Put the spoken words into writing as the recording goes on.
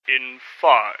in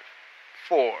 5,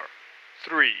 4,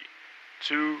 3,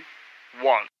 2,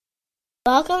 1.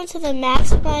 Welcome to the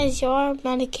Maximize Your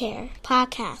Medicare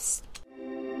podcast.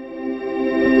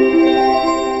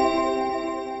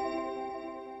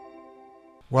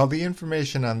 While the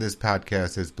information on this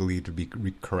podcast is believed to be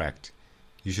correct,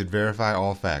 you should verify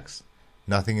all facts.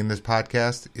 Nothing in this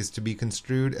podcast is to be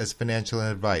construed as financial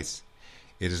advice.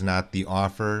 It is not the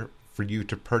offer for you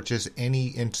to purchase any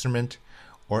instrument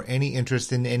or any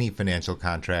interest in any financial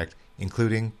contract,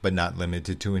 including but not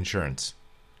limited to insurance.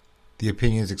 The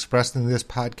opinions expressed in this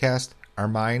podcast are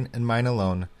mine and mine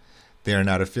alone. They are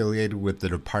not affiliated with the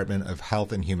Department of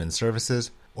Health and Human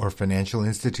Services or financial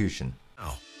institution.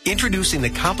 Introducing the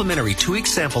complimentary 2-week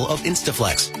sample of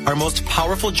Instaflex, our most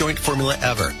powerful joint formula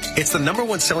ever. It's the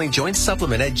 #1 selling joint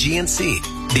supplement at GNC.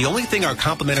 The only thing our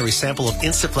complimentary sample of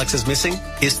Instaflex is missing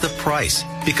is the price.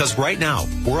 Because right now,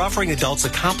 we're offering adults a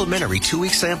complimentary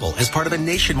 2-week sample as part of a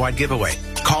nationwide giveaway.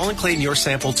 Call and claim your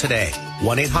sample today.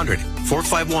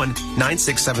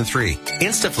 1-800-451-9673.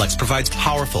 Instaflex provides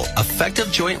powerful,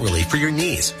 effective joint relief for your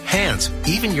knees, hands,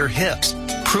 even your hips.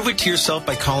 Prove it to yourself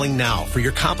by calling now for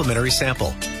your complimentary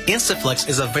sample. Instaflex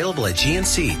is available at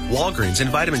GNC, Walgreens, and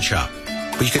Vitamin Shop.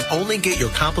 But you can only get your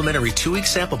complimentary 2-week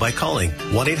sample by calling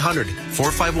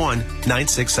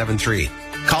 1-800-451-9673.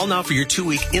 Call now for your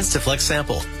 2-week Instaflex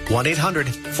sample.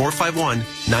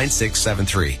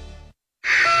 1-800-451-9673.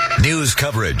 News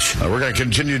coverage. We're going to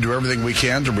continue to do everything we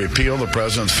can to repeal the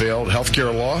president's failed health care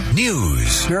law.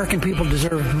 News. American people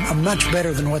deserve much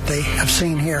better than what they have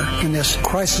seen here in this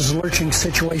crisis-lurching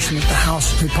situation that the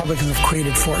House Republicans have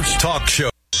created for us. Talk show.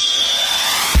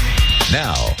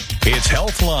 Now, it's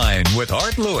Healthline with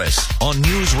Art Lewis on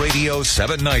News Radio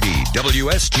 790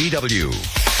 WSGW.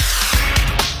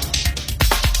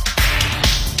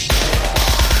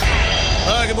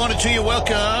 Good morning to you.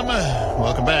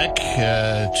 Welcome back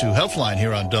to Healthline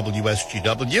here on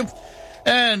WSGW.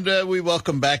 And we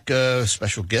welcome back a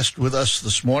special guest with us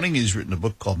this morning. He's written a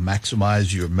book called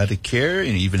Maximize Your Medicare,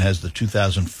 and he even has the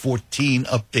 2014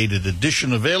 updated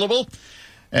edition available.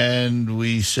 And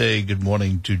we say good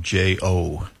morning to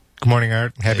J.O. Good morning,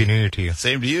 Art. Happy New Year to you.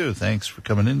 Same to you. Thanks for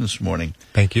coming in this morning.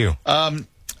 Thank you.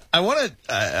 I want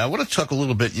to talk a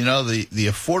little bit. You know, the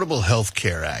Affordable Health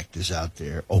Care Act is out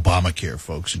there, Obamacare,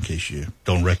 folks, in case you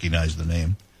don't recognize the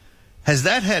name. Has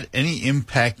that had any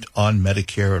impact on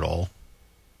Medicare at all?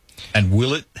 And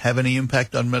will it have any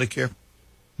impact on Medicare?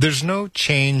 There's no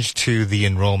change to the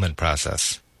enrollment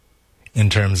process in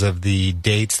terms of the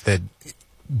dates that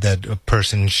a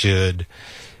person should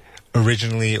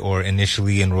originally or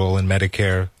initially enroll in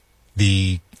Medicare.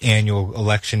 The annual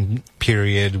election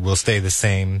period will stay the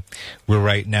same. We're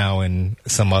right now in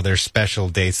some other special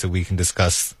dates that we can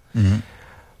discuss. Mm-hmm.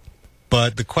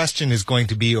 But the question is going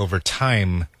to be over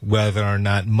time whether or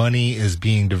not money is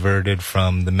being diverted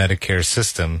from the Medicare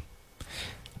system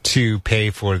to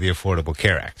pay for the Affordable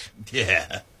Care Act.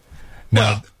 Yeah. Now,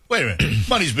 well, wait a minute.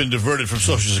 Money's been diverted from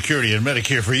Social Security and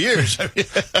Medicare for years. I mean,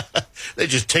 they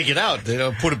just take it out. They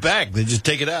don't put it back. They just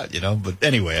take it out, you know. But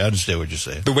anyway, I understand what you're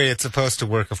saying. The way it's supposed to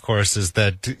work, of course, is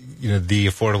that the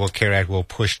Affordable Care Act will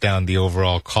push down the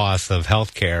overall cost of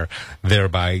health care,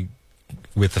 thereby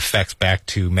with effects back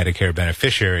to Medicare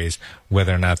beneficiaries.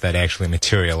 Whether or not that actually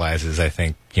materializes, I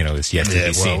think, is yet to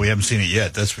be seen. Well, we haven't seen it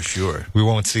yet, that's for sure. We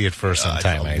won't see it for some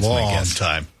time. A long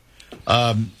time.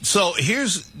 So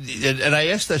here's, and I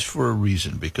asked this for a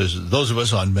reason, because those of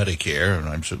us on Medicare, and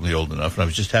I'm certainly old enough, and I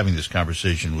was just having this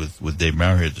conversation with Dave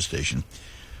Maurer at the station.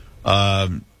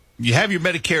 You have your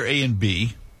Medicare A and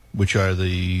B, which are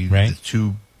the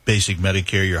two basic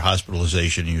Medicare, your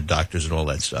hospitalization and your doctors and all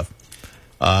that stuff.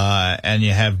 And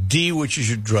you have D, which is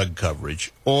your drug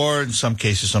coverage, or in some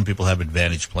cases, some people have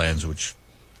Advantage plans, which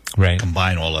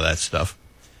combine all of that stuff.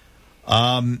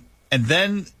 And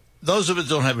then those of us that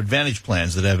don't have Advantage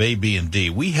plans that have A, B, and D,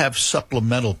 we have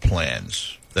supplemental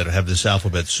plans that have this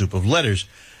alphabet soup of letters.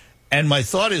 And my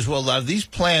thought is, well, now these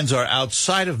plans are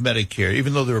outside of Medicare,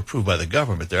 even though they're approved by the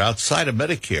government. They're outside of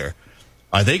Medicare.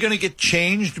 Are they going to get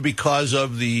changed because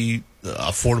of the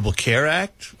Affordable Care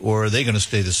Act, or are they going to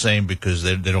stay the same because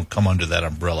they don't come under that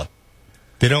umbrella?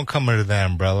 They don't come under that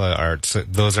umbrella, Art. So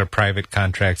those are private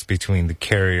contracts between the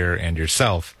carrier and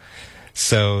yourself.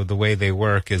 So the way they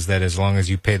work is that as long as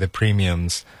you pay the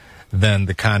premiums, then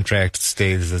the contract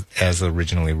stays as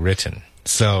originally written.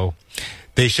 So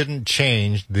they shouldn't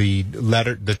change. The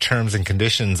terms and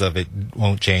conditions of it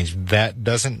won't change. That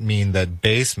doesn't mean that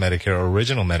base Medicare or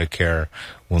original Medicare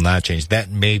will not change. That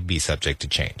may be subject to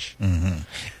change. Mm-hmm.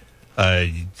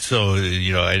 So,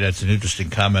 that's an interesting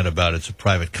comment about it's a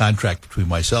private contract between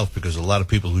myself, because a lot of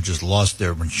people who just lost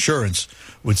their insurance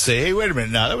would say, hey, wait a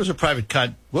minute now, that was a private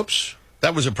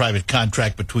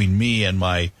contract between me and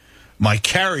my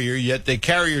carrier, yet the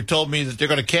carrier told me that they're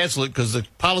going to cancel it because the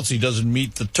policy doesn't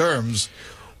meet the terms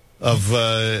of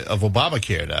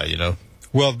Obamacare now,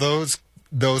 Well, those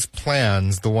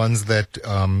plans, the ones that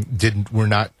were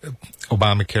not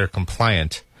Obamacare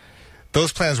compliant,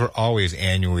 those plans were always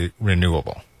annually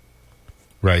renewable,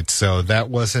 right? So that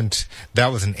was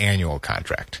an annual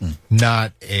contract,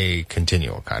 not a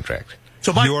continual contract.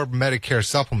 So your Medicare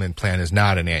supplement plan is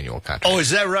not an annual contract. Oh,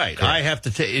 is that right? Correct. I have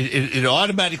to take it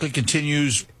automatically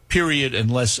continues, period,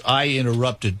 unless I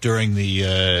interrupt it during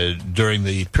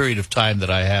the period of time that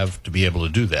I have to be able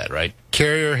to do that, right?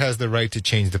 Carrier has the right to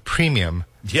change the premium.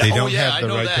 Yeah, They don't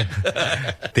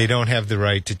have the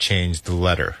right to change the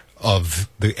letter of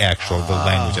the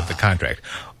language of the contract.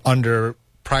 Under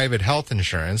private health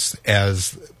insurance,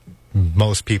 as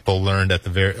most people learned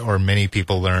many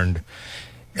people learned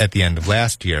at the end of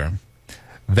last year,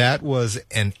 that was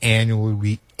an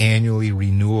annually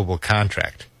renewable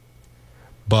contract.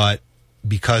 But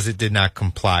because it did not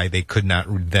comply, they could not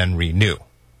then renew,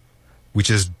 which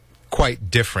is quite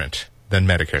different than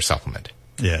Medicare supplement.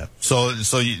 Yeah. So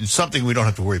something we don't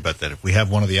have to worry about that. If we have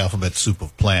one of the alphabet soup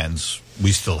of plans,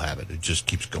 we still have it. It just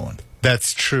keeps going.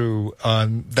 That's true.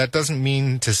 That doesn't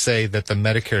mean to say that the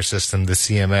Medicare system, the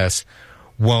CMS,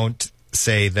 won't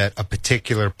say that a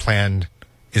particular plan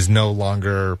is no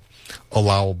longer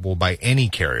allowable by any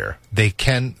carrier. They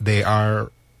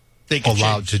are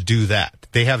allowed to do that.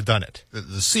 They have done it. The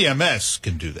CMS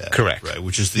can do that. Correct. Right,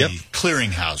 which is the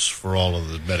clearinghouse for all of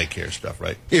the Medicare stuff,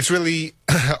 right? It's really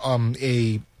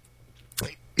it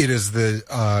is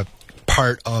the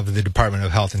part of the Department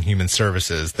of Health and Human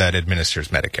Services that administers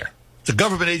Medicare. It's a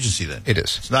government agency then. It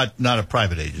is. It's not a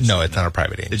private agency. No, it's not a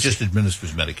private agency. It just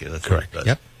administers Medicare. That's correct. Right.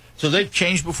 Yep. So they've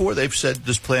changed before? They've said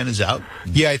this plan is out?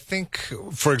 Yeah, I think,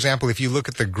 for example, if you look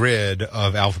at the grid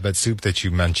of alphabet soup that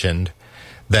you mentioned,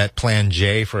 that Plan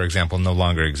J, for example, no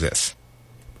longer exists.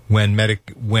 When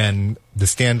the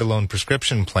standalone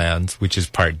prescription plans, which is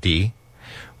Part D,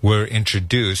 were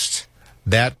introduced,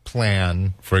 that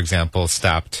plan, for example,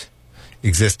 stopped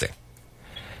existing.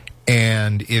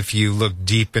 And if you look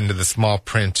deep into the small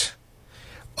print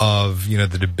of,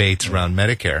 the debates around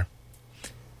Medicare,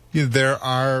 there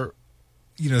are,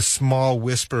 small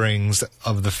whisperings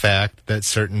of the fact that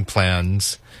certain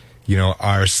plans,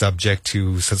 are subject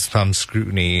to some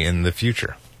scrutiny in the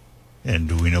future. And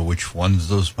do we know which ones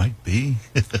those might be?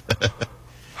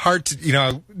 Hard to,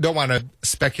 I don't want to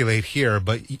speculate here,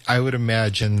 but I would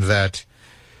imagine that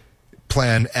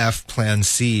Plan F, Plan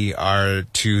C are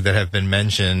two that have been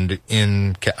mentioned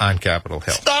on Capitol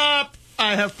Hill. Stop!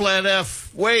 I have Plan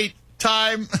F. Wait,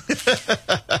 time.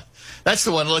 That's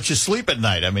the one that lets you sleep at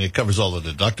night. I mean, it covers all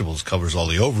the deductibles, covers all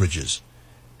the overages.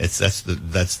 That's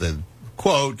the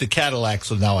quote, the Cadillac.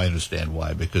 So now I understand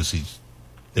why, because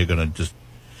they're going to just,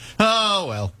 oh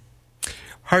well.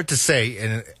 Hard to say,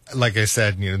 and like I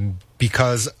said,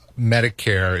 because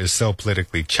Medicare is so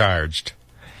politically charged,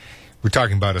 we're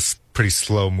talking about a pretty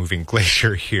slow-moving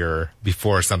glacier here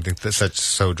before something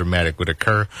so dramatic would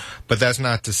occur. But that's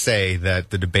not to say that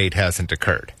the debate hasn't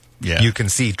occurred. Yeah. You can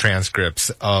see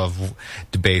transcripts of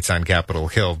debates on Capitol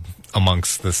Hill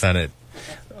amongst the Senate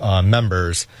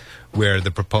members where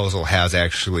the proposal has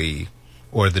actually,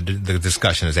 or the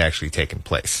discussion has actually taken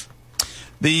place.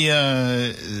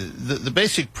 The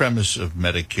basic premise of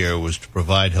Medicare was to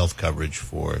provide health coverage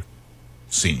for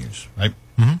seniors, right?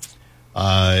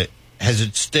 Mm-hmm. Has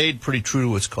it stayed pretty true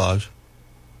to its cause?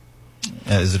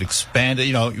 Has it expanded?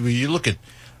 You look at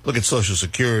Social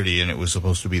Security, and it was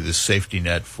supposed to be the safety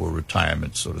net for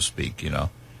retirement, so to speak,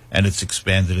 and it's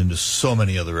expanded into so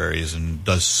many other areas and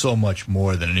does so much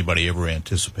more than anybody ever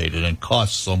anticipated and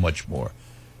costs so much more.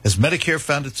 Has Medicare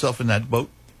found itself in that boat?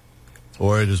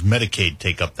 Or does Medicaid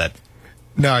take up that?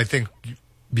 No, I think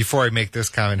before I make this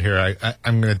comment here,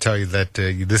 I'm going to tell you that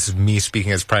this is me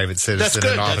speaking as a private citizen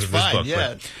and author of this book.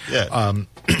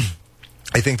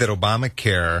 I think that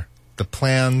Obamacare, the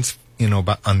plans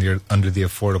under the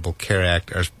Affordable Care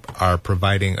Act are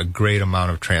providing a great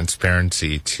amount of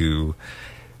transparency to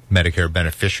Medicare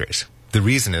beneficiaries. The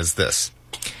reason is this.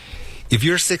 If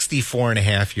you're 64 and a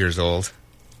half years old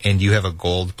and you have a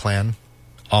gold plan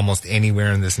almost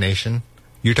anywhere in this nation,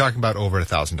 you're talking about over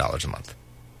 $1,000 a month.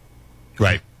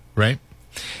 Right.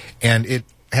 And it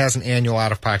has an annual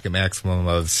out-of-pocket maximum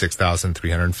of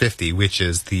 $6,350, which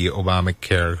is the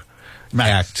Obamacare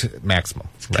Act maximum.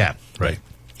 Cap. Right.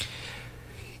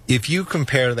 If you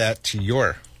compare that to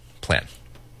your plan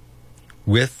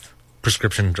with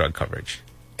prescription drug coverage.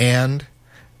 And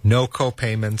no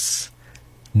co-payments,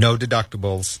 no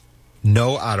deductibles,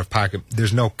 no out-of-pocket.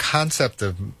 There's no concept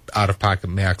of out-of-pocket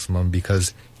maximum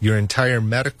because your entire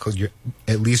medical,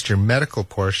 at least your medical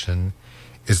portion,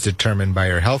 is determined by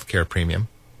your health care premium.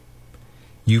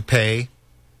 You pay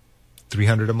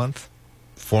 $300 a month,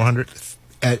 $400,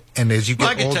 and as you get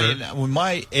I can older, tell you now, with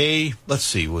my A,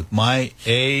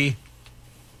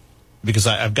 because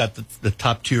I've got the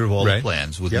top tier of all the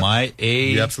plans. With my A,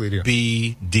 you absolutely do.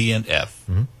 B, D, and F,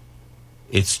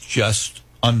 it's just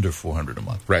under $400 a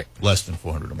month. Right. Less than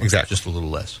 $400 a month. Exactly. Just a little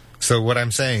less. So what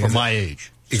I'm saying For is my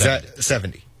age.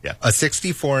 70. Yeah. A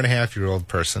 64-and-a-half-year-old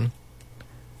person,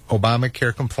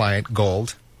 Obamacare compliant,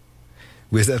 gold,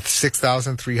 with a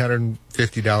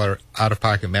 $6,350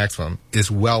 out-of-pocket maximum is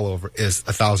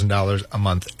 $1,000 a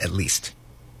month at least.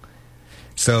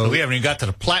 So we haven't even got to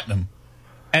the platinum,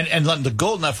 and the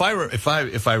gold. Now, if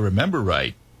I remember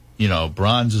right,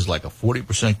 bronze is like a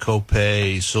 40%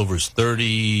 copay, silver's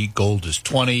 30%, gold is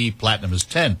 20%, platinum is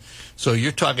 10%. So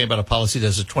you're talking about a policy that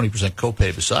has a 20%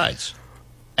 copay besides,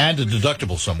 and a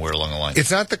deductible somewhere along the line. It's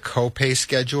not the copay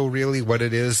schedule, really. What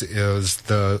it is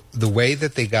the way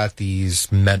that they got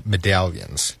these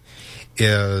medallions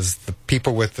is the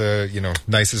people with the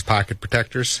nicest pocket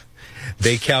protectors.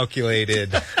 They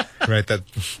calculated right that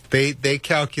they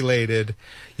calculated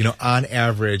on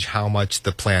average how much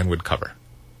the plan would cover.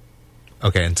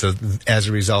 Okay, and so as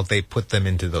a result, they put them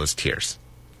into those tiers.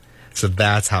 So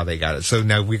that's how they got it. So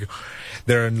now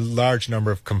there are a large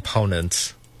number of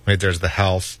components. Right, there's the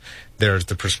health, there's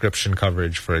the prescription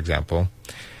coverage, for example.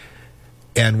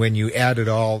 And when you add it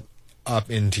all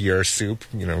up into your soup,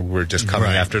 we're just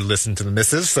coming after Listen to the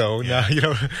Missus. So now,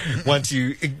 once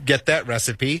you get that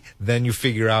recipe, then you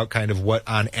figure out kind of what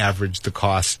on average the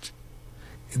cost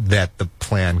that the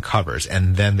plan covers.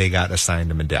 And then they got assigned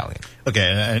a medallion. Okay,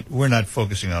 and we're not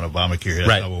focusing on Obamacare.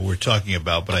 That's not what we're talking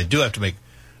about. But I do have to make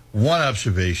one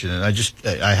observation, and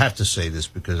I have to say this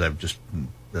because I'm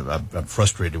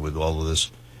frustrated with all of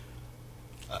this.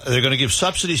 They're going to give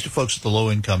subsidies to folks at the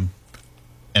low-income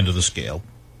end of the scale.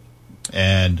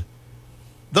 And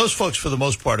those folks, for the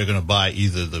most part, are going to buy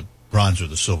either the bronze or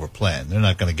the silver plan. They're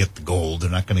not going to get the gold. They're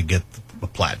not going to get the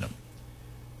platinum.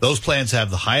 Those plans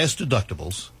have the highest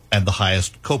deductibles and the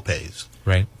highest copays.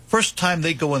 Right. First time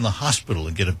they go in the hospital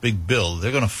and get a big bill,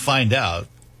 they're going to find out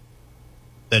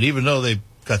that even though they've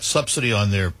got subsidy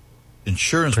on their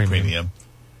insurance premium,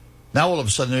 now all of a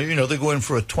sudden, they go in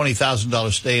for a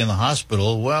 $20,000 stay in the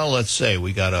hospital. Well, let's say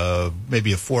we got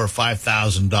maybe a $4,000 or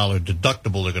 $5,000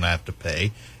 deductible they're going to have to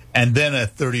pay, and then a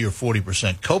 30 or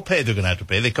 40% copay they're going to have to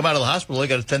pay. They come out of the hospital, they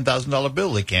got a $10,000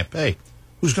 bill they can't pay.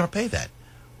 Who's going to pay that?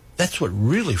 That's what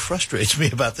really frustrates me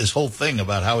about this whole thing,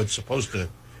 about how it's supposed to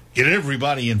get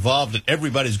everybody involved and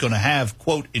everybody's going to have,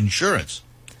 quote, insurance.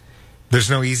 There's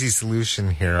no easy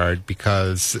solution here, Art,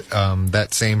 because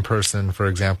that same person, for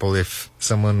example, if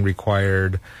someone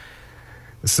required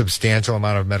a substantial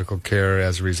amount of medical care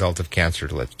as a result of cancer,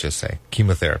 let's just say,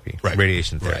 chemotherapy,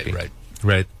 radiation therapy.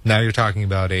 Right. Now you're talking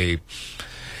about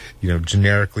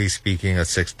generically speaking, a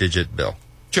 6-digit bill.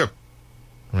 Sure.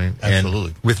 Right.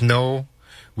 Absolutely. And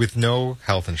with no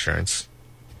health insurance,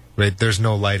 right, there's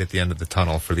no light at the end of the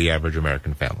tunnel for the average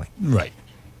American family. Right.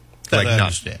 That I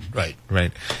understand. Right.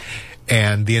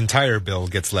 And the entire bill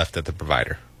gets left at the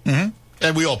provider. Mm-hmm.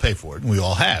 And we all pay for it, and we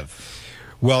all have.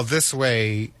 Well, this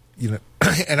way,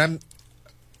 and I'm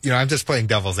just playing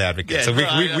devil's advocate, yeah, so we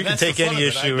can take any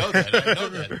issue. I know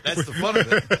that. That's the fun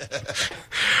of it.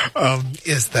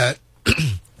 Is that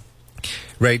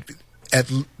right?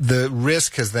 The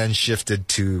risk has then shifted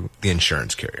to the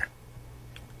insurance carrier.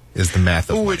 Is the math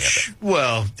of which?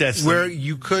 Well, that's where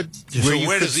you could. So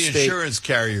where does the insurance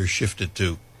carrier shift it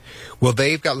to? Well,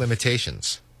 they've got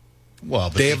limitations. Well,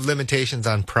 but they have limitations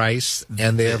on price,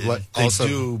 and they have but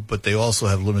they also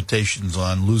have limitations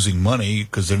on losing money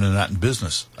because they're not in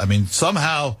business. I mean,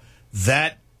 somehow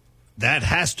that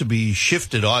has to be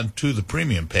shifted on to the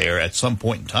premium payer at some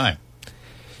point in time.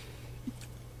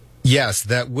 Yes,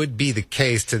 that would be the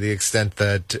case to the extent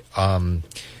that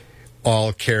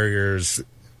all carriers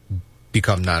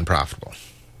become non-profitable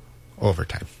over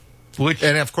time.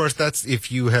 And of course, that's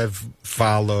if you have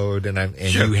followed, and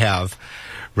sure. You have,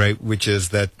 right? Which is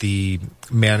that the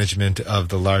management of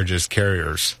the largest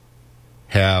carriers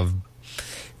have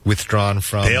withdrawn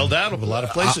from bailed out of a lot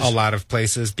of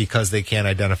places, because they can't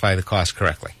identify the cost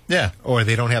correctly. Yeah, or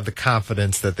they don't have the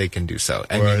confidence that they can do so.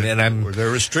 Or they're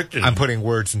restricted. I'm putting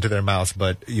words into their mouths,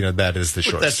 but that is the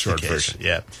short version.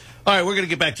 Yeah. All right, we're going to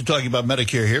get back to talking about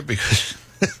Medicare here because.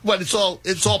 Well,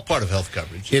 it's all part of health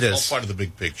coverage. It's all part of the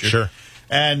big picture. Sure.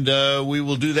 And we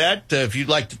will do that. If you'd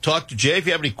like to talk to Jay, if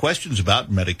you have any questions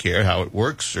about Medicare, how it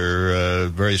works, or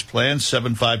various plans,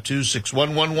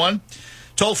 752-6111.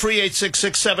 Toll free,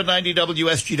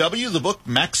 866-790-WSGW. The book,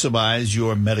 Maximize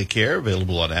Your Medicare,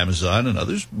 available on Amazon and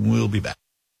others. We'll be back.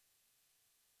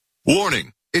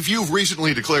 Warning. If you've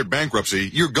recently declared bankruptcy,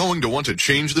 you're going to want to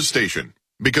change the station.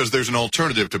 Because there's an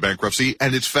alternative to bankruptcy,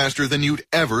 and it's faster than you'd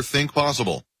ever think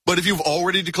possible. But if you've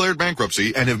already declared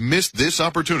bankruptcy and have missed this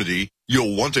opportunity,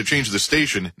 you'll want to change the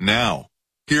station now.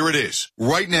 Here it is.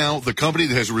 Right now, the company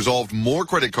that has resolved more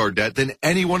credit card debt than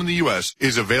anyone in the U.S.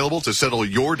 is available to settle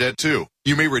your debt too.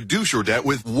 You may reduce your debt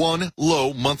with one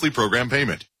low monthly program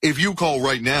payment. If you call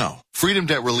right now, Freedom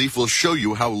Debt Relief will show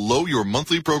you how low your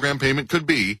monthly program payment could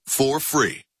be for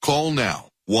free. Call now.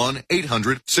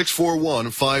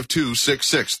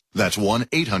 1-800-641-5266. That's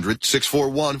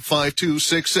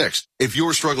 1-800-641-5266. If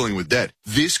you're struggling with debt,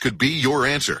 this could be your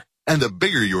answer. And the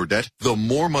bigger your debt, the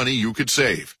more money you could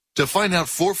save. To find out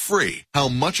for free how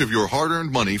much of your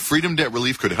hard-earned money Freedom Debt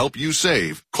Relief could help you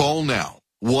save, call now.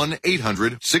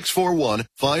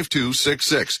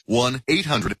 1-800-641-5266.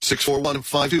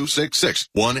 1-800-641-5266.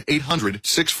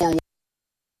 1-800-641.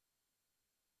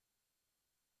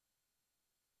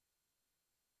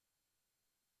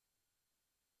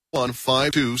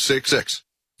 5266.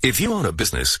 If you own a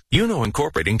business, you know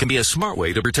incorporating can be a smart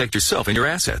way to protect yourself and your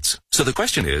assets. So the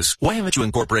question is, why haven't you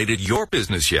incorporated your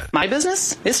business yet? My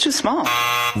business? It's too small.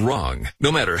 Wrong.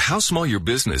 No matter how small your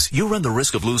business, you run the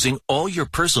risk of losing all your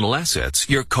personal assets,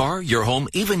 your car, your home,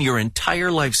 even your entire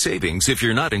life savings if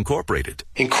you're not incorporated.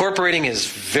 Incorporating is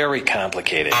very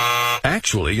complicated.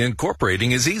 Actually,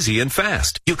 incorporating is easy and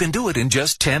fast. You can do it in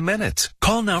just 10 minutes.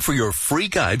 Call now for your free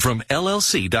guide from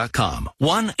LLC.com.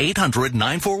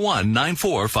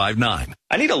 1-800-941-9459.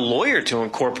 I need a lawyer to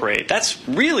incorporate. That's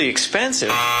really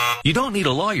expensive. You don't need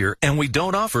a lawyer, and we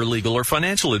don't offer legal or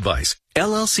financial advice.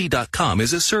 LLC.com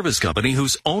is a service company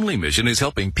whose only mission is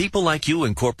helping people like you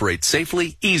incorporate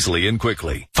safely, easily, and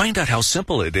quickly. Find out how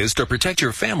simple it is to protect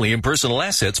your family and personal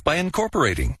assets by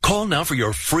incorporating. Call now for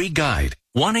your free guide.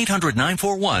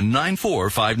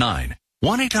 1-800-941-9459.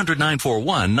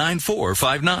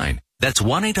 1-800-941-9459. That's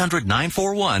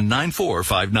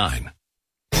 1-800-941-9459.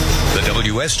 The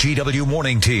WSGW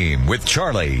Morning Team with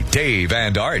Charlie, Dave,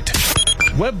 and Art.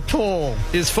 WebPoll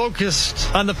is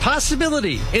focused on the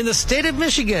possibility in the state of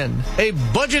Michigan a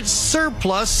budget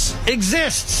surplus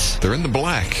exists. They're in the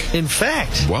black. In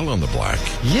fact. Well on the black.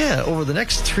 Yeah, over the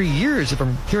next 3 years, if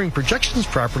I'm hearing projections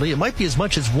properly, it might be as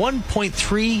much as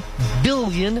 $1.3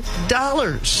 billion. What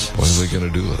are they going to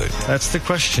do with it? That's the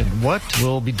question. What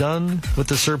will be done with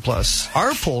the surplus?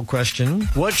 Our poll question,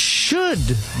 what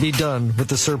should be done with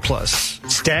the surplus?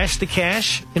 Stash the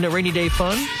cash in a rainy day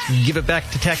fund? Give it back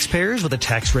to taxpayers with a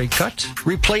tax rate cut?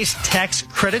 Replace tax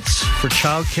credits for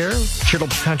child care,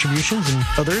 charitable contributions, and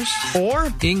others?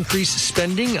 Or increase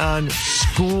spending on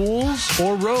schools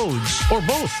or roads? Or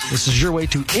both? This is your way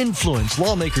to influence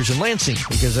lawmakers in Lansing,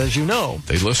 because as you know,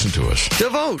 they listen to us. To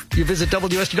vote, you visit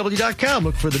WSGW.com.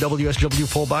 Look for the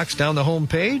WSGW poll box down the home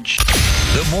page.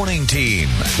 The Morning Team,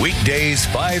 weekdays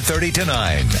 5:30 to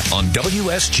 9 on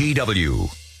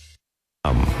WSGW.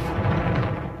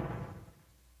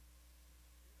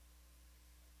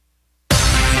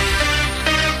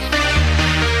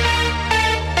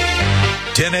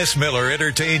 Dennis Miller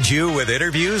entertains you with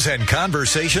interviews and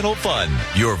conversational fun.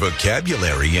 Your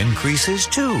vocabulary increases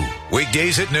too.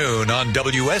 Weekdays at noon on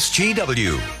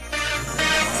WSGW.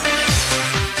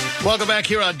 Welcome back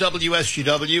here on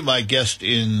WSGW. My guest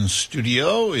in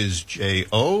studio is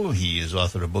J.O. He has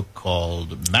authored a book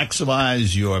called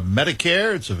Maximize Your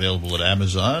Medicare. It's available at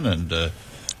Amazon and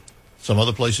some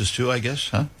other places too, I guess,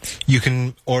 huh? You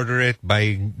can order it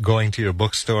by going to your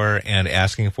bookstore and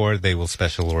asking for it. They will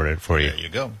special order it for you. There you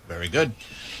go. Very good.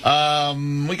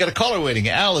 We got a caller waiting.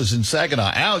 Al is in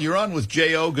Saginaw. Al, you're on with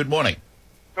J.O. Good morning.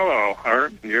 Hello,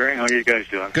 Art and Jerry. How are you guys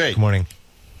doing? Great. Good morning.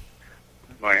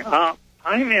 Good morning.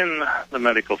 I'm in the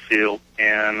medical field,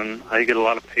 and I get a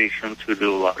lot of patients who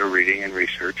do a lot of reading and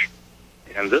research.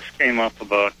 And this came up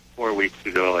about 4 weeks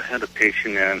ago. I had a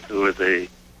patient in who was a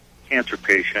cancer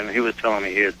patient. He was telling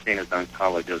me he had seen his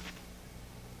oncologist.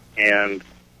 And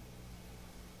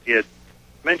he had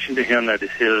mentioned to him that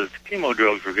his chemo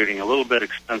drugs were getting a little bit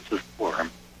expensive for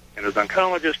him. And his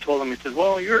oncologist told him, he said,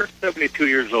 well, you're 72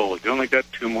 years old. You only got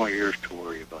 2 more years to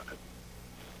worry about it.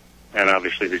 And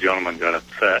obviously the gentleman got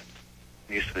upset.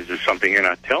 He says, is there something you're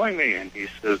not telling me? And he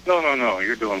says, no,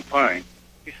 you're doing fine.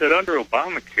 He said, under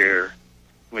Obamacare,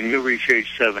 when you reach age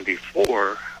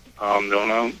 74,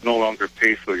 they'll no longer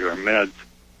pay for your meds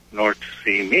nor to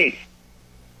see me.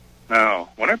 Now,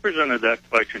 when I presented that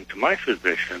question to my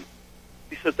physician,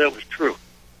 He said that was true.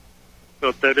 So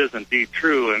if that is indeed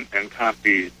true and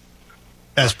copy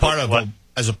as a part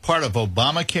of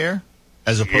Obamacare,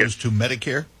 as opposed to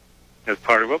Medicare, as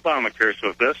part of Obamacare. So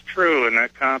if that's true and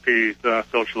that copies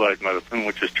socialized medicine,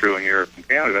 which is true in Europe and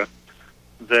Canada,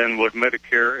 then would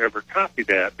Medicare ever copy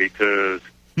that? Because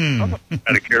I'm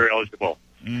Medicare eligible.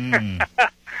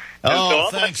 Oh,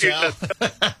 thanks, Al.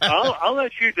 I'll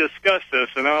let you discuss this,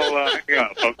 and I'll hang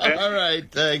up, okay? All right,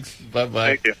 thanks.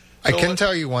 Bye-bye. Thank you. I can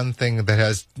tell you one thing that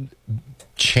has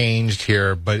changed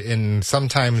here, but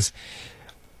sometimes,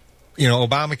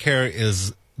 Obamacare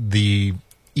is the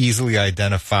easily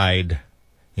identified,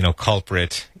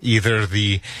 culprit. Either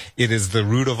it is the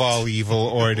root of all evil,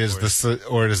 or it is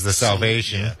the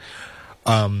salvation.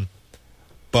 Yeah.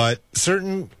 But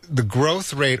the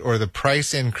growth rate or the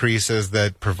price increases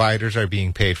that providers are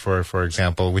being paid for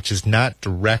example, which is not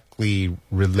directly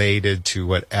related to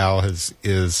what Al's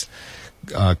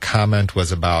comment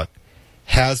was about,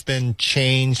 has been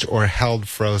changed or held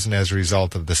frozen as a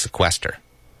result of the sequester,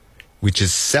 which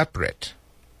is separate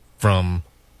from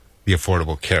the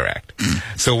Affordable Care Act.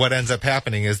 So what ends up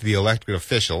happening is the elected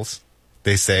officials,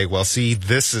 they say, well, see,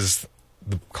 this is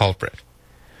the culprit.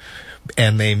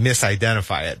 And they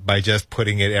misidentify it by just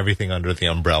putting everything under the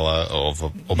umbrella of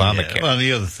Obamacare. Yeah. Well,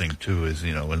 the other thing, too, is,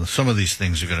 when some of these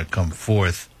things are going to come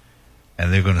forth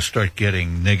and they're going to start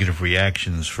getting negative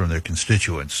reactions from their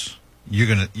constituents, you're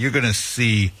going to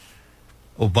see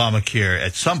Obamacare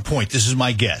at some point. This is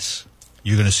my guess.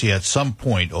 You're going to see at some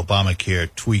point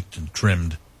Obamacare tweaked and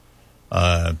trimmed,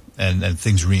 and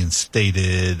things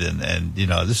reinstated, and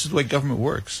this is the way government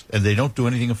works. And they don't do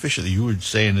anything efficiently. You were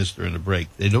saying this during the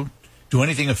break. They don't do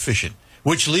anything efficient,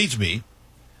 which leads me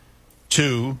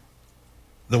to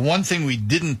the one thing we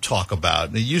didn't talk about.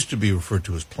 And it used to be referred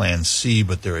to as Plan C,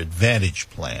 but they're Advantage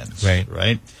plans.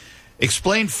 Right?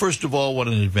 Explain, first of all, what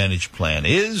an Advantage plan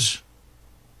is,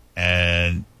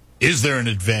 and is there an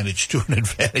advantage to an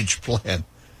Advantage plan?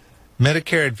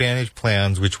 Medicare Advantage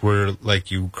plans, which were,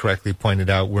 like you correctly pointed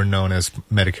out, were known as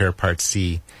Medicare Part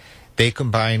C. They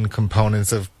combine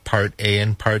components of Part A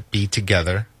and Part B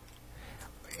together,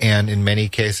 and in many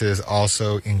cases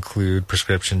also include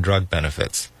prescription drug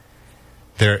benefits.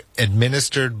 They're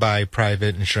administered by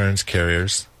private insurance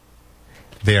carriers.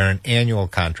 They are an annual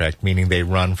contract, meaning they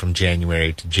run from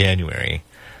January to January.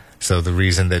 So the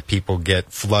reason that people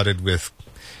get flooded with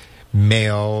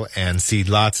mail and see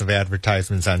lots of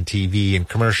advertisements on TV and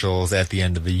commercials at the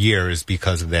end of the year is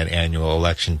because of that annual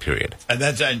election period.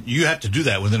 And you have to do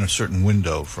that within a certain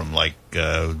window from late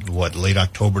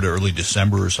October to early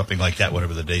December or something like that,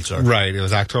 whatever the dates are. Right. It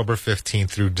was October 15th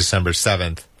through December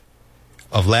 7th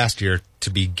of last year to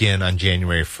begin on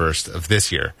January 1st of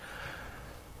this year.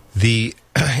 The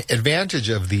advantage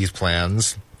of these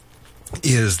plans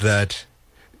is that,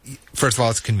 first of all,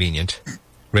 it's convenient.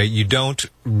 Right, you don't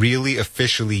really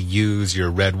officially use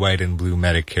your red, white, and blue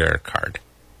Medicare card.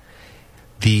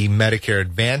 The Medicare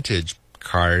Advantage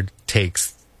card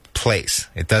takes place.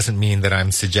 It doesn't mean that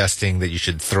I'm suggesting that you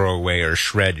should throw away or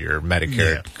shred your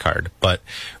Medicare card. But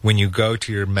when you go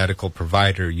to your medical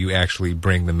provider, you actually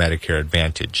bring the Medicare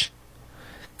Advantage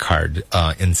card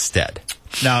instead.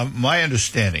 Now, my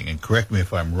understanding, and correct me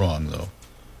if I'm wrong, though,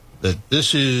 that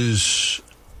this is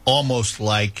almost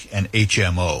like an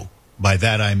HMO. By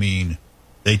that I mean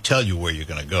they tell you where you're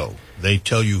going to go. They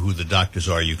tell you who the doctors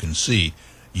are you can see.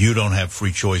 You don't have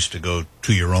free choice to go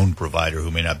to your own provider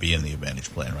who may not be in the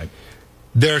Advantage plan, right?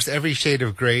 There's every shade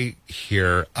of gray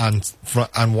here. On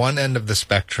one end of the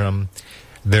spectrum,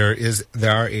 there are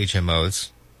HMOs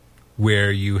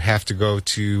where you have to go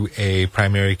to a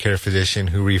primary care physician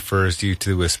who refers you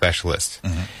to a specialist.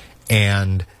 Mm-hmm.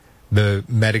 And the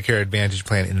Medicare Advantage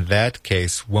plan in that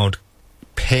case won't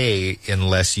pay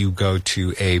unless you go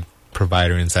to a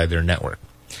provider inside their network.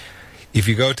 If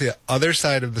you go to the other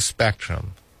side of the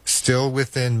spectrum, still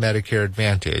within Medicare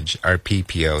Advantage are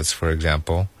PPOs, for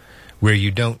example, where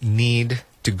you don't need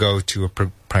to go to a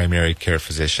primary care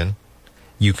physician.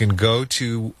 You can go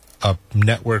to a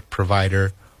network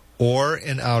provider or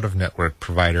an out-of-network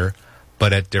provider,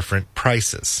 but at different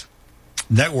prices.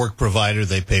 Network provider,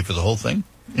 they pay for the whole thing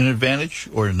in Advantage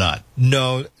or not?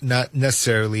 No, not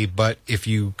necessarily, but if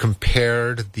you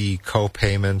compared the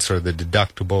co-payments or the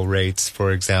deductible rates,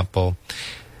 for example,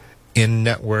 in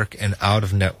network and out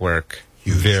of network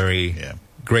vary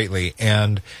greatly.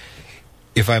 And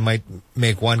if I might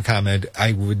make one comment,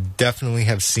 I would definitely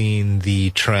have seen the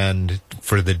trend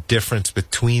for the difference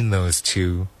between those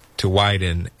two to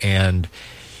widen. And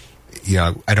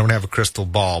I don't have a crystal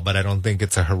ball, but I don't think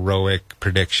it's a heroic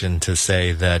prediction to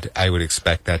say that I would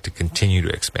expect that to continue to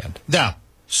expand. Now,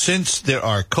 since there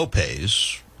are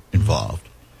copays involved.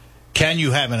 Can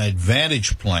you have an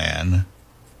Advantage plan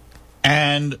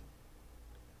and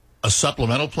a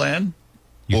supplemental plan?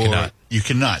 You cannot. You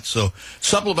cannot. So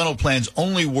supplemental plans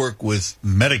only work with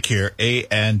Medicare A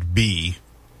and B,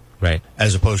 right,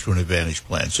 as opposed to an Advantage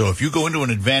plan. So if you go into an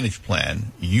Advantage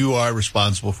plan, you are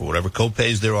responsible for whatever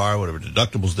copays there are, whatever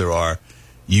deductibles there are.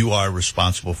 You are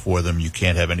responsible for them. You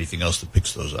can't have anything else that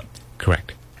picks those up.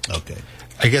 Correct. Okay.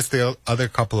 I guess the other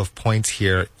couple of points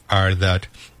here are that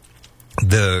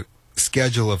the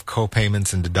schedule of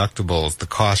copayments and deductibles, the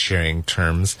cost-sharing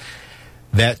terms,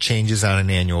 that changes on an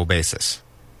annual basis.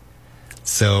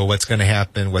 So what's going to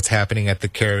happen, what's happening at the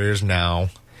carriers now,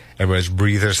 everybody's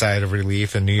breathed their sigh of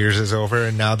relief and New Year's is over,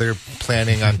 and now they're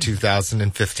planning on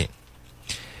 2015.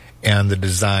 And the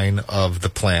design of the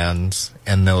plans,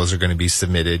 and those are going to be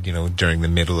submitted, during the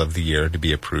middle of the year to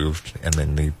be approved, and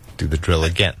then they do the drill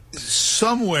again.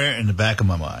 Somewhere in the back of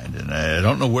my mind, and I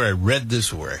don't know where I read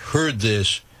this or where I heard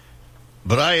this,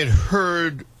 but I had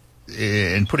heard,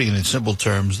 in putting it in simple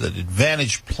terms, that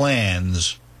Advantage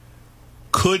plans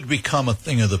could become a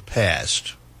thing of the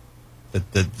past,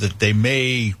 that they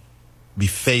may be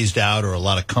phased out, or a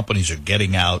lot of companies are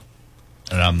getting out.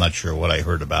 And I'm not sure what I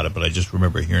heard about it, but I just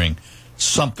remember hearing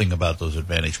something about those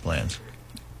Advantage plans.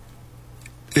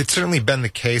 It's certainly been the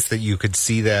case that you could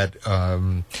see that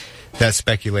that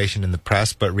speculation in the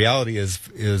press, but reality is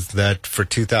that for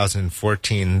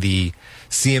 2014, the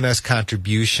CMS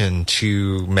contribution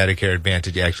to Medicare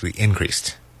Advantage actually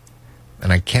increased.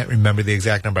 And I can't remember the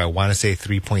exact number. I want to say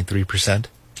 3.3%.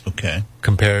 Okay.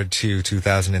 Compared to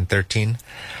 2013.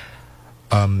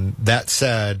 That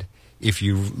said, if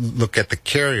you look at the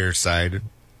carrier side,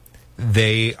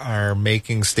 they are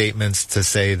making statements to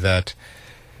say that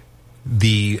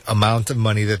the amount of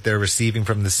money that they're receiving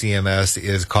from the CMS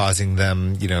is causing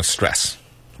them, stress,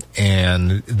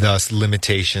 and thus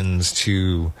limitations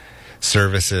to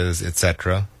services,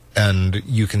 etc. And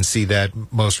you can see that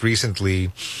most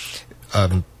recently,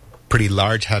 pretty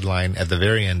large headline at the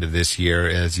very end of this year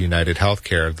is United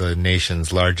Healthcare, the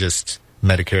nation's largest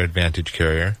Medicare Advantage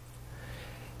carrier,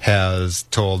 has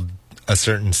told a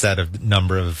certain set of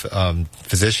number of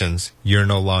physicians, you're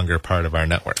no longer part of our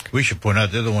network. We should point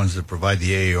out they're the ones that provide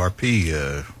the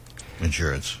AARP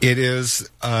insurance. It is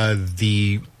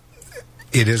the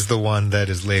one that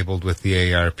is labeled with the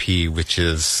AARP, which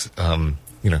is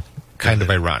kind of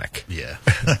ironic. Yeah.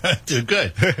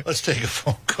 Good. Let's take a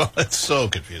phone call. It's so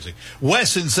confusing.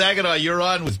 Wes in Saginaw, you're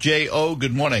on with J.O.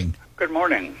 Good morning. Good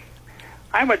morning.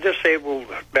 I'm a disabled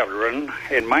veteran,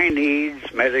 and my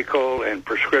needs, medical and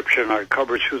prescription, are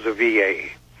covered through the VA.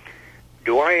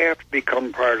 Do I have to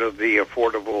become part of the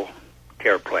Affordable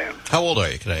Care Plan? How old are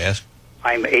you, can I ask?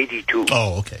 I'm 82.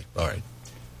 Oh, okay. All right.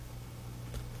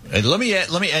 And let me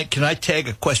can I tag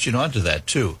a question onto that,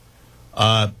 too?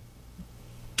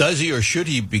 Does he or should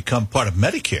he become part of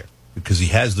Medicare because he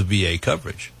has the VA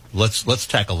coverage? Let's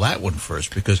tackle that one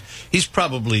first, because he's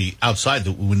probably outside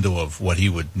the window of what he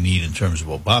would need in terms of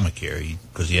Obamacare,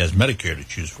 because he has Medicare to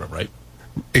choose from, right?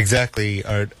 Exactly.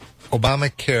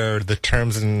 Obamacare, the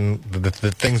terms and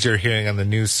the things you're hearing on the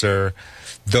news, sir,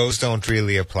 those don't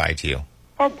really apply to you.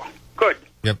 Oh, good.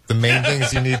 Yep. The main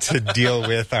things you need to deal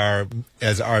with are,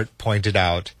 as Art pointed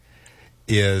out,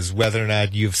 is whether or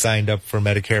not you've signed up for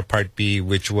Medicare Part B,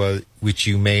 which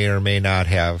you may or may not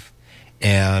have,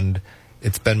 and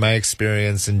it's been my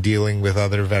experience in dealing with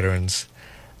other veterans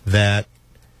that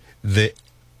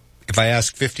if I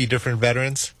ask 50 different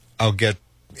veterans, I'll get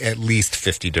at least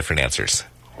 50 different answers.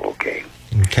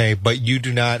 Okay, but you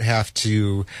do not have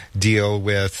to deal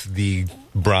with the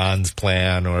bronze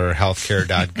plan or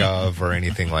healthcare.gov or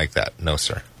anything like that. No,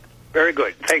 sir. Very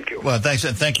good. Thank you. Well, thanks,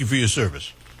 and thank you for your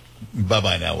service.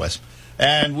 Bye-bye now, Wes.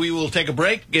 And we will take a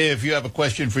break. If you have a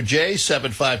question for Jay,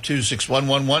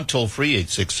 752-6111, toll free,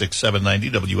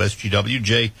 866-790-WSGW.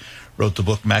 Jay wrote the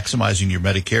book, Maximizing Your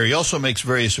Medicare. He also makes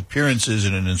various appearances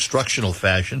in an instructional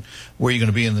fashion. Where are you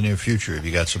going to be in the near future? Have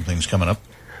you got some things coming up?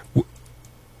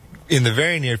 In the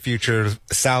very near future,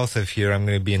 south of here, I'm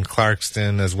going to be in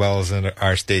Clarkston as well as in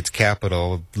our state's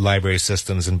capital, library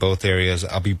systems in both areas.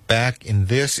 I'll be back in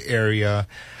this area.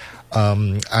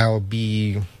 I'll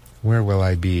be... Where will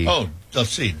I be? Oh,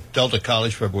 let's see. Delta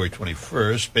College, February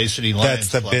 21st. Bay City Lions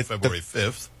Club, February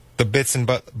 5th. The Bits and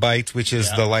Bytes, which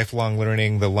is the lifelong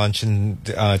learning, the luncheon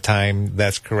time.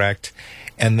 That's correct.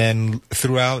 And then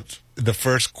throughout the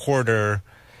first quarter,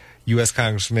 U.S.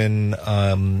 Congressman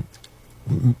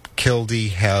Kildee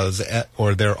has,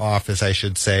 or their office, I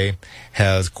should say,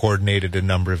 has coordinated a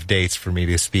number of dates for me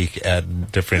to speak in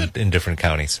different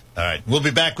counties. All right. We'll be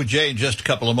back with Jay in just a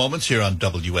couple of moments here on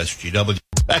WSGW.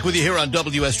 Back with you here on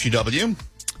WSGW.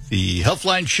 the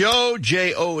Healthline Show.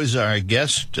 J.O. is our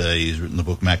guest. He's written the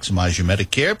book Maximize Your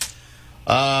Medicare.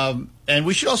 And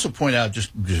we should also point out,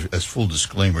 just as full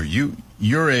disclaimer,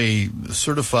 you're a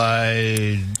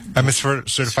certified... I'm a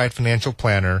certified financial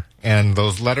planner, and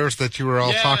those letters that you were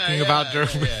all talking about during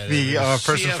the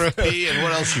person CFP, and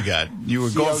what else you got? You were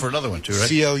going for another one, too, right?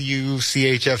 CLU,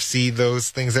 CHFC, those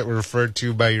things that were referred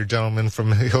to by your gentleman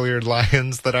from Hilliard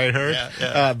Lyons that I heard.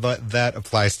 But that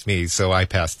applies to me, so I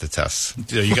passed the tests.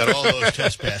 Yeah, you got all those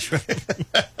tests passed, right?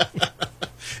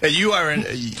 And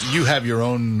you have your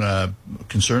own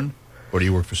concern, or do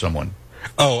you work for someone?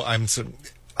 Oh,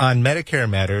 on Medicare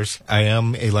Matters. I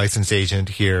am a licensed agent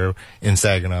here in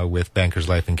Saginaw with Bankers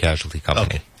Life and Casualty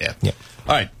Company. Okay, yeah.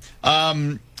 All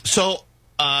right. So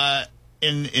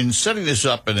in setting this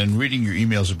up and in reading your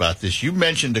emails about this, you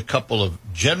mentioned a couple of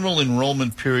general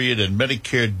enrollment period and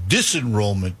Medicare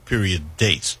disenrollment period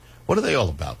dates. What are they all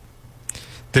about?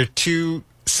 They're two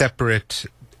separate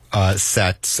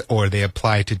sets, or they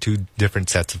apply to two different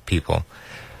sets of people.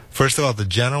 First of all, the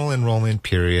general enrollment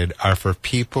period are for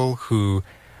people who,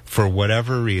 for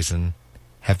whatever reason,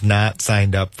 have not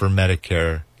signed up for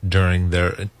Medicare during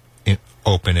their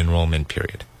open enrollment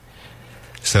period.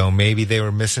 So maybe they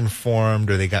were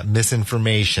misinformed or they got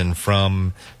misinformation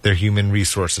from their human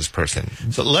resources person.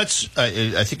 So let's,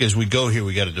 I think as we go here,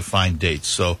 we got to define dates.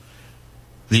 So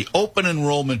the open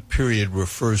enrollment period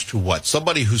refers to what?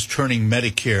 Somebody who's turning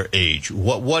Medicare age.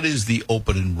 What is the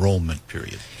open enrollment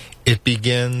period? It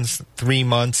begins 3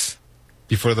 months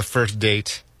before the first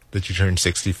date that you turn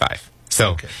 65.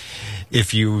 So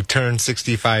if you turn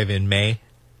 65 in May,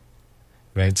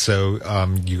 right, so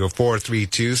you go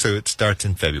 4-3-2, so it starts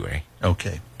in February.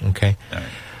 Okay. All right.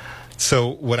 So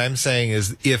what I'm saying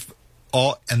is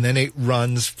and then it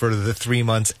runs for the 3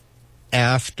 months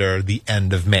after the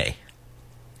end of May.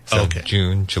 So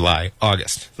June, July,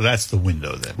 August. So that's the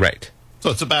window then. Right. So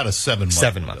it's about a 7-month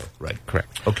 7 month. window. Right.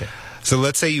 Correct. Okay. So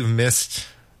let's say you've missed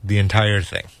the entire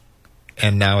thing,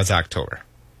 and now it's October.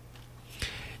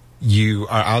 You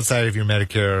are outside of your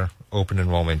Medicare open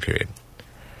enrollment period.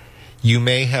 You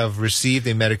may have received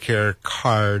a Medicare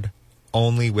card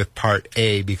only with Part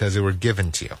A because they were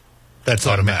given to you. That's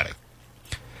automatic.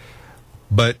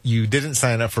 But you didn't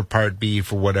sign up for Part B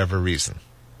for whatever reason.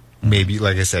 Maybe,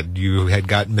 like I said, you had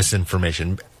gotten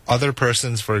misinformation. Other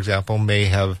persons, for example, may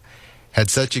have had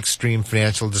such extreme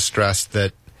financial distress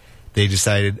that they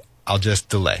decided, I'll just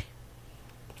delay.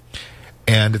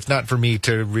 And it's not for me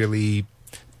to really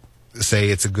say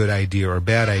it's a good idea or a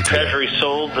bad idea. Treasury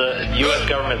sold the U.S.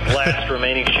 government's last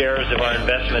remaining shares of our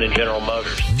investment in General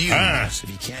Motors.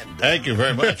 Thank you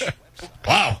very much.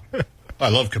 Wow. I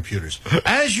love computers.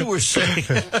 As you were saying,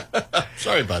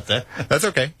 sorry about that. That's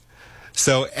okay.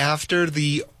 So after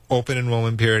the open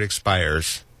enrollment period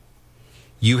expires,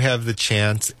 you have the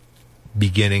chance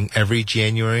beginning every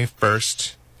January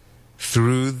 1st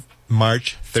through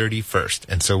March 31st.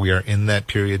 And so we are in that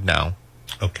period now.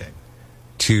 Okay.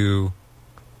 To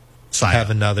have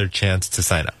another chance to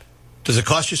sign up. Does it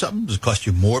cost you something? Does it cost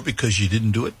you more because you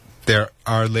didn't do it? There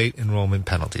are late enrollment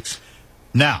penalties.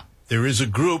 Now, there is a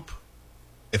group,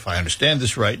 if I understand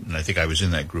this right, and I think I was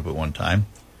in that group at one time,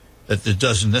 that it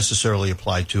doesn't necessarily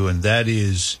apply to, and that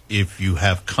is if you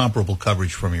have comparable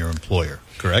coverage from your employer,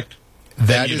 correct?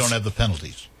 Then you don't have the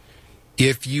penalties.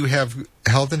 If you have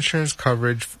health insurance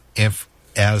coverage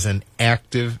as an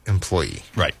active employee.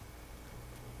 Right.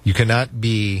 You cannot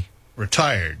be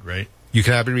retired, right? You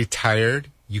cannot be retired.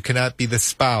 You cannot be the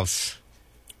spouse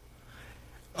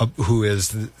who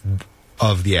is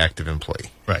of the active employee.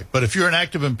 Right. But if you're an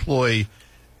active employee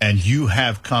and you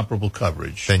have comparable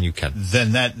coverage, then you can.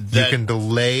 Then that you can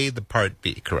delay the Part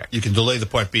B, correct? You can delay the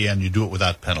Part B and you do it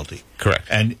without penalty. Correct.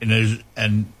 And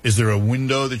is there a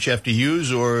window that you have to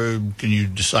use, or can you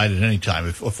decide at any time?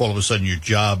 If all of a sudden your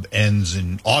job ends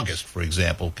in August, for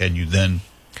example, can you then...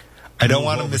 I don't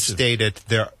want to misstate it.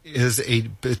 There is a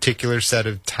particular set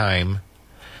of time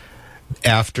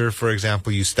after, for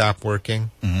example, you stop working.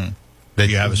 Mm-hmm. That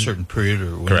you have a certain period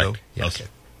or window? Correct. Yes. Okay.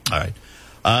 All right.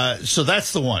 So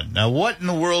that's the one. Now, what in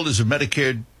the world is a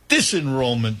Medicare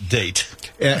disenrollment date?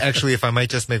 Actually, if I might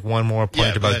just make one more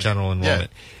point about general enrollment.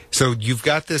 Yeah. So you've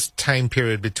got this time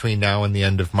period between now and the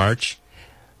end of March,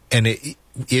 and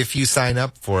if you sign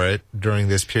up for it during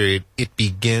this period, it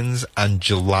begins on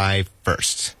July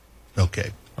 1st.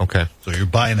 Okay. So you're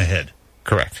buying ahead.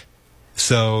 Correct.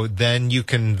 So then you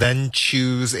can then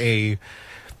choose a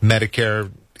Medicare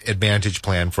Advantage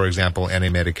plan, for example, and a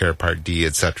Medicare Part D,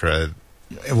 etc.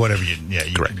 Whatever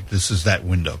correct. This is that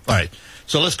window. All right.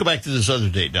 So let's go back to this other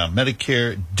date now.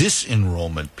 Medicare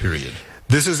disenrollment period.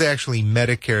 This is actually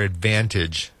Medicare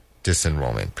Advantage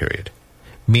disenrollment period.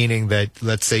 meaning that,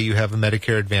 let's say you have a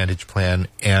Medicare Advantage plan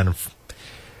and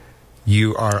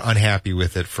you are unhappy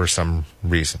with it for some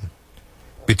reason.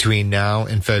 Between now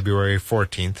and February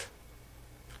 14th,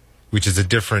 which is a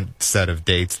different set of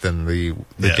dates than the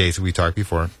dates we talked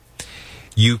before,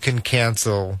 you can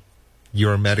cancel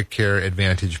your Medicare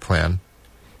Advantage plan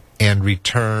and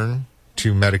return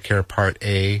to Medicare Part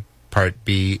A, Part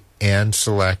B, and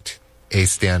select a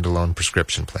standalone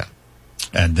prescription plan.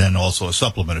 And then also a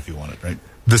supplement if you want it, right?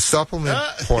 The supplement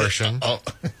portion,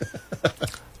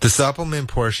 the supplement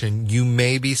portion, you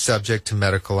may be subject to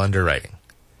medical underwriting.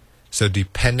 So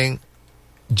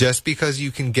just because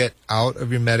you can get out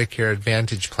of your Medicare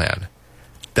Advantage plan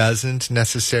doesn't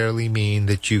necessarily mean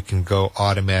that you can go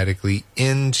automatically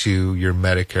into your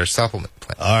Medicare supplement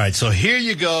plan. All right, so here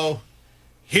you go.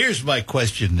 Here's my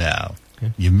question now.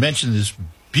 Okay. You mentioned this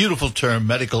beautiful term,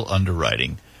 medical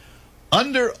underwriting.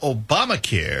 Under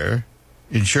Obamacare,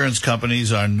 insurance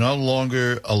companies are no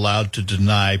longer allowed to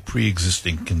deny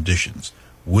pre-existing conditions.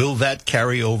 Will that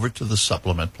carry over to the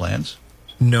supplement plans?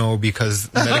 No, because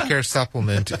Medicare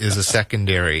supplement is a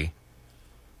secondary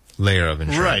layer of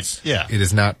insurance. Right, yeah. It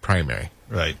is not primary.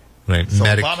 Right. Right. So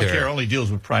Obamacare only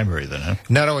deals with primary then, huh?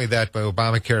 Not only that, but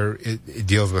Obamacare, it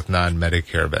deals with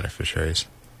non-Medicare beneficiaries.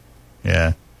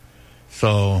 Yeah.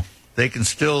 So they can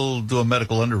still do a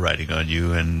medical underwriting on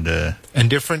you, and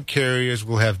different carriers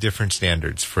will have different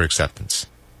standards for acceptance.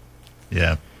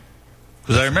 Yeah.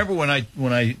 Because I remember when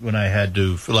I had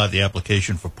to fill out the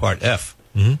application for Part F,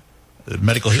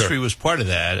 medical history was part of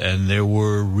that, and there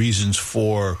were reasons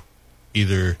for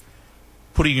either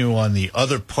putting you on the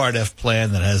other Part F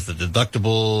plan that has the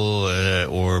deductible,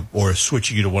 or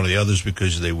switching you to one of the others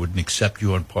because they wouldn't accept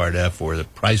you on Part F, or the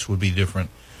price would be different.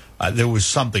 There was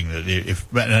something that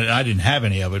and I didn't have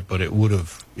any of it, but it could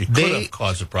have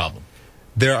caused a problem.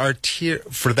 There are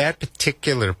for that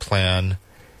particular plan.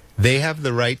 They have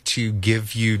the right to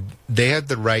give you. They have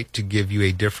the right to give you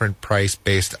a different price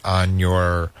based on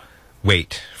your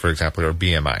weight, for example, or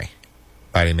BMI,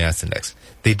 body mass index.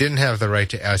 They didn't have the right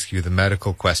to ask you the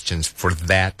medical questions for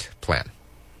that plan,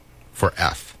 for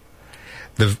F.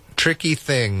 The tricky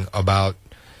thing about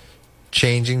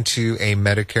changing to a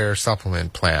Medicare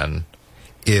supplement plan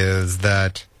is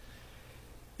that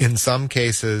in some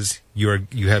cases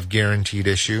you have guaranteed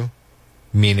issue,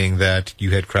 meaning that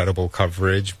you had credible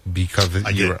coverage because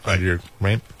you were under,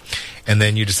 right? And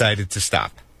then you decided to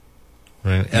stop.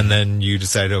 Right? Mm-hmm. And then you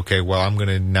decided, okay, well, I'm going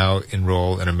to now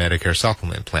enroll in a Medicare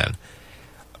supplement plan.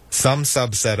 Some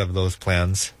subset of those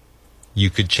plans you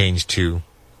could change to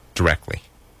directly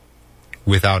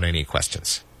without any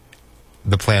questions.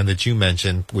 The plan that you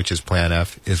mentioned, which is Plan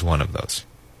F, is one of those.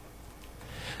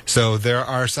 So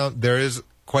there is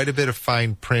quite a bit of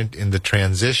fine print in the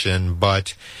transition,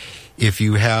 but if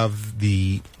you have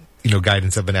the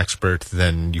guidance of an expert,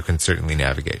 then you can certainly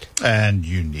navigate. And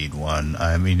you need one.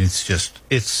 I mean,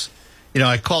 it's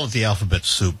I call it the alphabet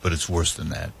soup, but it's worse than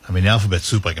that. I mean, the alphabet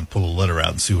soup, I can pull a letter out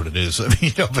and see what it is. I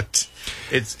mean, but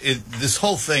this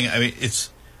whole thing, I mean,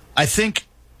 I think,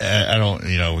 I don't,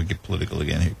 we get political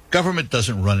again here. Government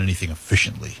doesn't run anything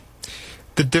efficiently.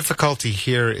 The difficulty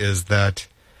here is that,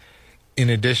 in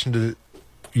addition to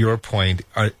your point,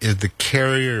 is the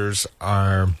carriers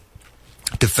are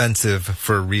defensive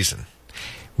for a reason,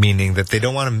 meaning that they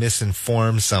don't want to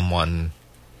misinform someone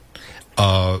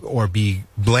or be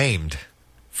blamed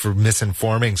for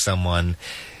misinforming someone.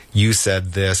 You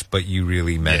said this, but you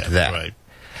really meant that. Right.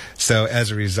 So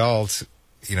as a result,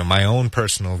 my own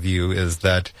personal view is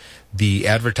that the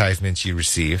advertisements you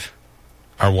receive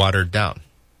are watered down.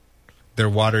 They're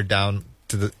watered down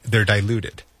they're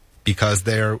diluted because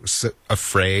they're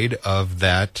afraid of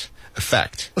that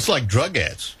effect. It's like drug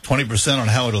ads. 20% on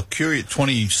how it'll cure you,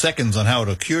 20 seconds on how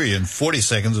it'll cure you, and 40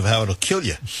 seconds of how it'll kill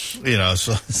you.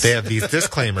 So they have these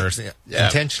disclaimers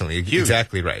intentionally. Huge.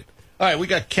 Exactly right. All right, we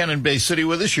got Ken in Bay City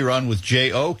with us. You're on with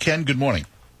J.O. Ken, good morning.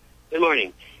 Good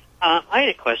morning. I had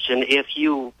a question. If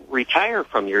you retire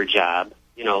from your job,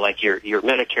 like you're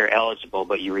Medicare eligible,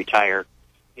 but you retire,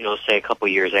 say a couple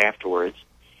years afterwards,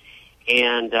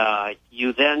 and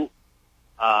you then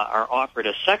are offered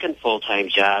a second full-time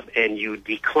job and you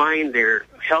decline their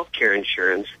health care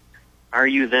insurance, are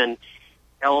you then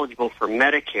eligible for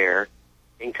Medicare?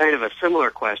 And kind of a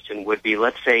similar question would be,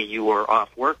 let's say you were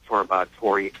off work for about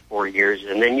 4 years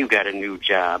and then you got a new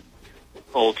job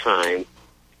full-time.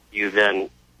 You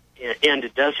then, and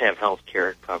it does have health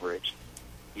care coverage,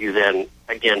 you then,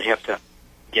 again, have to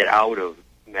get out of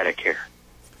Medicare.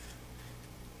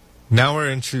 Now we're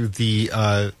into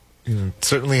the...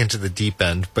 certainly into the deep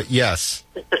end, but yes.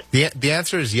 The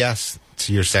answer is yes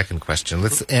to your second question.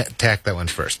 Let's tack that one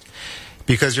first.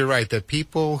 Because you're right that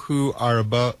people who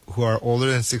are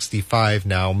older than 65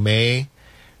 now may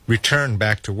return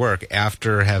back to work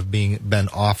after been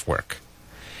off work.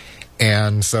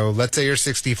 And so let's say you're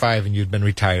 65 and you've been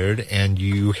retired and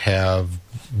you have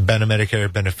been a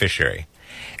Medicare beneficiary.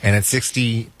 And at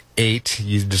 68,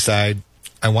 you decide,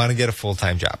 I want to get a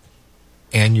full-time job.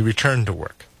 And you return to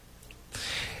work.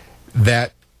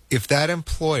 That if that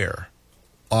employer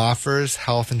offers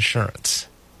health insurance,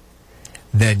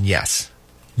 then yes,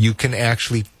 you can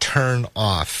actually turn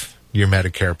off your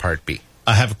Medicare Part B.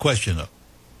 I have a question, though.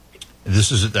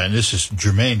 This is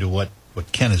germane to what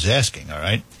Ken is asking, all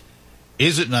right?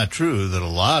 Is it not true that a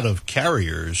lot of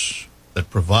carriers that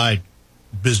provide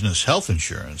business health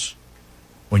insurance,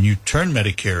 when you turn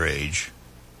Medicare age,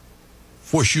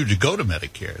 force you to go to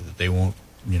Medicare, that they won't,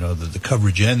 that the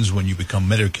coverage ends when you become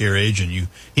Medicare age, and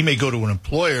he may go to an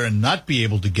employer and not be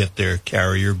able to get their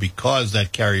carrier because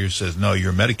that carrier says, no,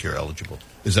 you're Medicare eligible.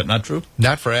 Is that not true?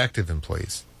 Not for active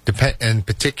employees. And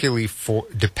particularly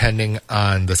depending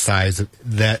on the size,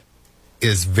 that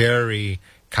is very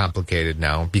complicated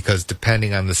now, because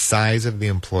depending on the size of the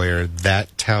employer,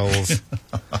 that tells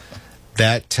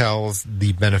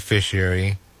the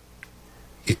beneficiary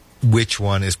which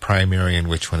one is primary and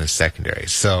which one is secondary.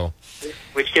 So,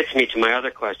 which gets me to my other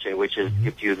question, which is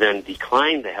if you then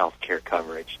decline the health care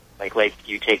coverage, like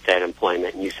you take that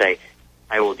employment and you say,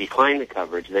 I will decline the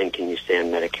coverage, then can you stay on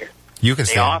Medicare? You can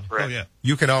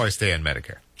You can always stay on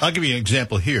Medicare. I'll give you an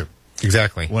example here.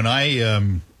 Exactly. When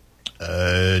I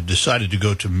decided to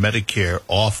go to Medicare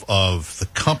off of the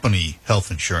company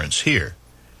health insurance here,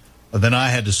 then I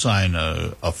had to sign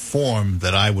a form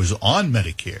that I was on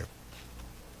Medicare.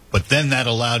 But then that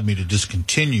allowed me to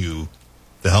discontinue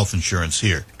the health insurance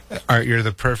here. Art, you're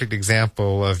the perfect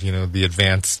example of, the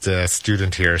advanced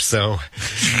student here. So,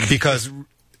 because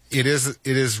it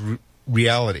is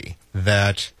reality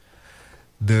that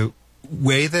the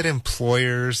way that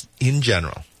employers in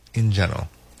general,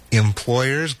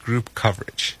 employers' group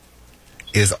coverage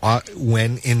is,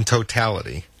 when in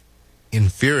totality,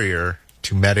 inferior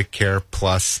to Medicare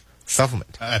plus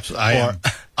supplement. Absolutely.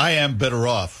 I am better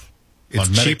off on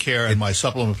Medicare and my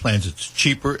supplement plans. It's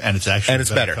cheaper and it's actually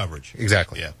better coverage.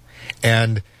 Exactly.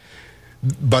 Yeah.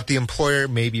 But the employer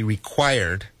may be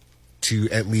required to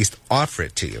at least offer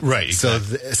it to you. Right.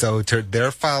 Exactly. So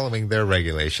they're following their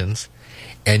regulations,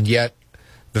 and yet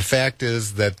the fact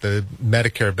is that the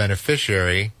Medicare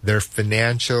beneficiary, their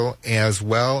financial as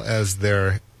well as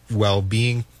their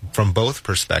well-being from both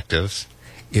perspectives,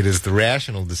 it is the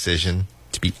rational decision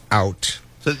to be out.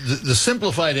 So the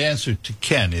simplified answer to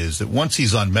Ken is that once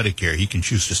he's on Medicare, he can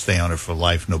choose to stay on it for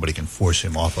life. Nobody can force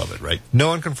him off of it, right? No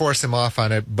one can force him off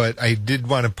on it, but I did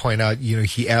want to point out,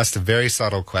 he asked a very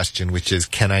subtle question, which is,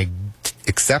 can I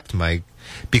accept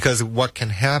because what can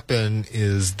happen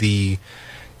is the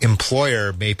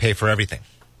employer may pay for everything.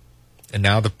 And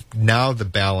now the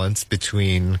balance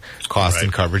between cost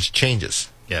and coverage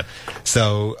changes. Yeah.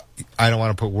 So I don't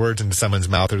want to put words into someone's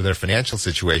mouth or their financial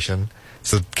situation.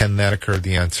 So can that occur?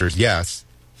 The answer is yes.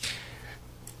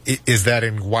 Is that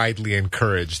widely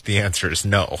encouraged? The answer is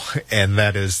no. And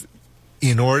that is,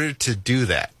 in order to do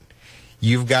that,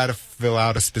 you've got to fill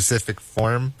out a specific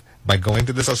form by going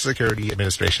to the Social Security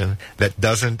Administration that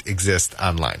doesn't exist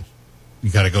online.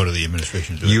 You got to go to the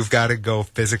administration to do it. You've got to go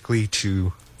physically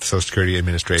to the Social Security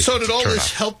Administration. So did all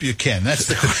this help you, Ken? That's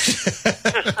the question.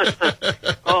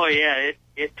 Oh, yeah,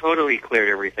 it totally cleared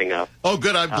everything up. Oh,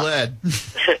 good. I'm glad.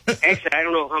 Actually, I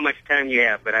don't know how much time you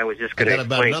have, but I was just going to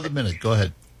explain. About another minute. Go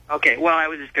ahead. Okay, well, I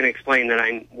was just going to explain that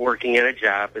I'm working at a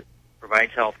job that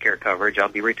provides health care coverage. I'll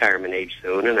be retirement age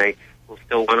soon, and I will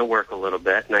still want to work a little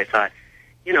bit. And I thought,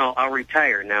 I'll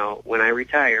retire. Now, when I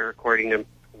retire, according to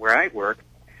where I work,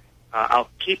 I'll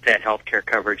keep that health care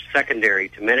coverage secondary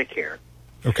to Medicare.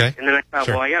 Okay. And then I thought,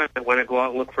 sure. I want to go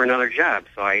out and look for another job.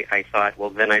 So I thought,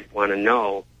 then I'd want to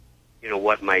know,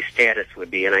 what my status would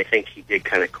be. And I think he did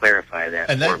kind of clarify that.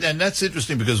 And that's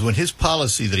interesting, because when his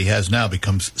policy that he has now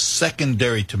becomes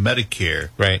secondary to Medicare,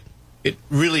 right, it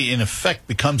really, in effect,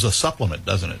 becomes a supplement,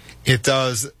 doesn't it? It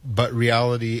does, but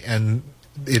reality, and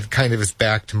it kind of is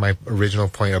back to my original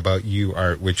point about you,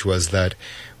 Art, which was that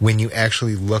when you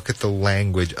actually look at the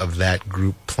language of that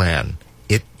group plan,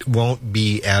 it won't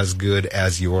be as good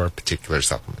as your particular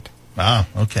supplement. Ah,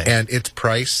 okay. And its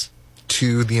price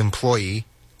to the employee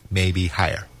may be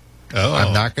higher. Oh.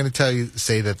 I'm not going to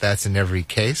say that that's in every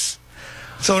case.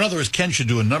 So, in other words, Ken should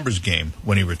do a numbers game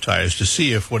when he retires to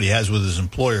see if what he has with his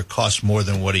employer costs more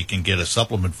than what he can get a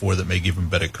supplement for that may give him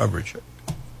better coverage.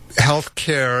 Health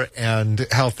care and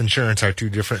health insurance are two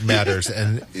different matters.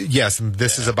 And yes,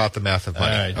 this is about the math of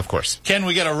money, of course. Ken,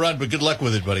 we got to run, but good luck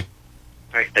with it, buddy.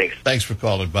 All right, thanks. Thanks for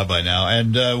calling. Bye-bye now.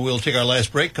 And we'll take our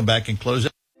last break, come back and close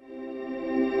it.